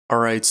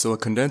Alright, so a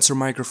condenser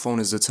microphone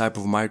is a type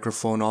of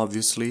microphone,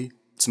 obviously.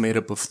 It's made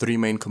up of three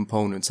main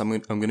components. I'm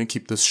gonna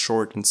keep this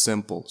short and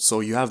simple. So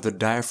you have the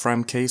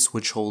diaphragm case,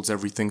 which holds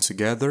everything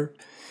together.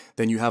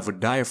 Then you have a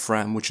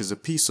diaphragm, which is a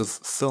piece of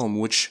film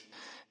which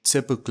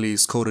typically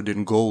is coated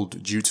in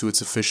gold due to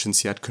its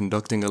efficiency at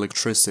conducting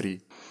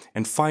electricity.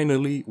 And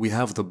finally, we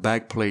have the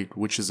backplate,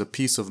 which is a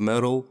piece of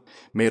metal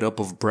made up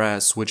of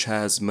brass, which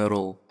has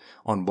metal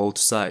on both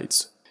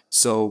sides.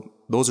 So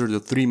those are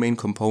the three main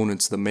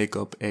components that make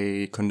up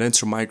a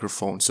condenser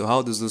microphone. So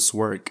how does this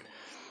work?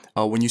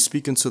 When you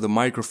speak into the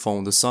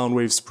microphone, the sound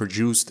waves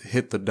produced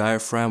hit the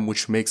diaphragm,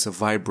 which makes it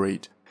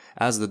vibrate.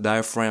 As the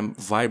diaphragm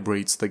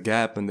vibrates, the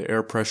gap in the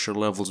air pressure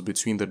levels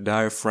between the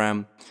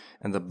diaphragm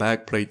and the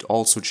backplate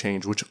also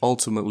change, which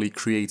ultimately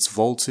creates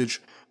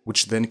voltage,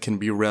 which then can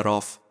be read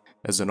off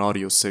as an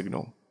audio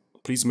signal.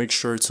 Please make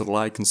sure to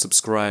like and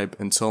subscribe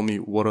and tell me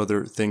what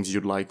other things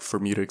you'd like for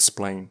me to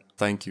explain.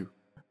 Thank you.